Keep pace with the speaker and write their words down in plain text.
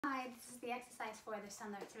Hi, this is the exercise for the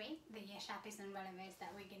Standard 3, the echappes and relevés that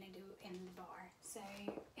we're going to do in the bar. So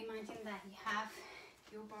imagine that you have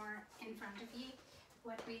your bar in front of you.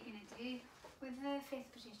 What we're going to do with the fifth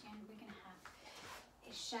position, we're going to have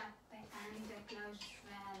echappe and a close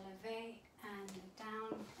relevé and down,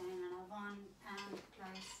 then an avant and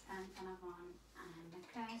close and an avant and a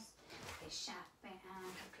close, echappe and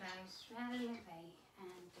a close relevé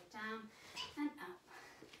and down and up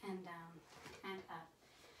and down and up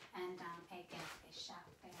and down again,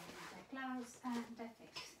 echappe and a close and a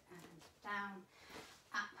fifth and down,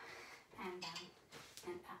 up and down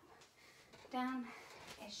and up, down,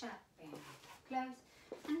 echappe and close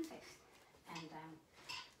and fifth and down,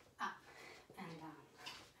 up and down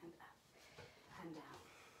and up and down.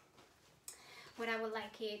 What I would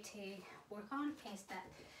like you to work on is that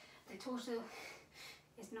the torso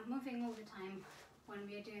is not moving all the time when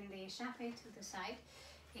we are doing the echappe to the side.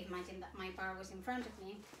 Imagine that my bar was in front of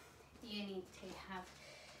me. You need to have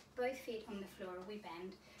both feet on the floor. We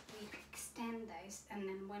bend, we extend those, and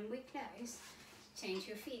then when we close, change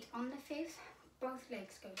your feet on the fifth. Both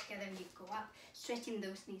legs go together and you go up, stretching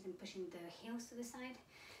those knees and pushing the heels to the side.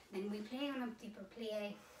 Then we play on a deeper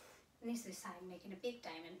plie, knees to the side, making a big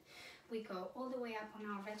diamond. We go all the way up on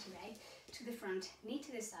our retiré to the front, knee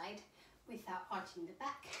to the side, without arching the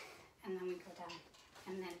back, and then we go down,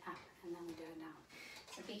 and then up, and then we go down.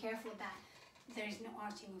 So be careful that there is no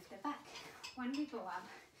arching of the back. When we go up,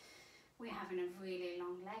 we're having a really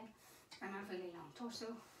long leg and a really long torso,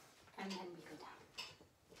 and then we go down.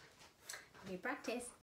 We practice.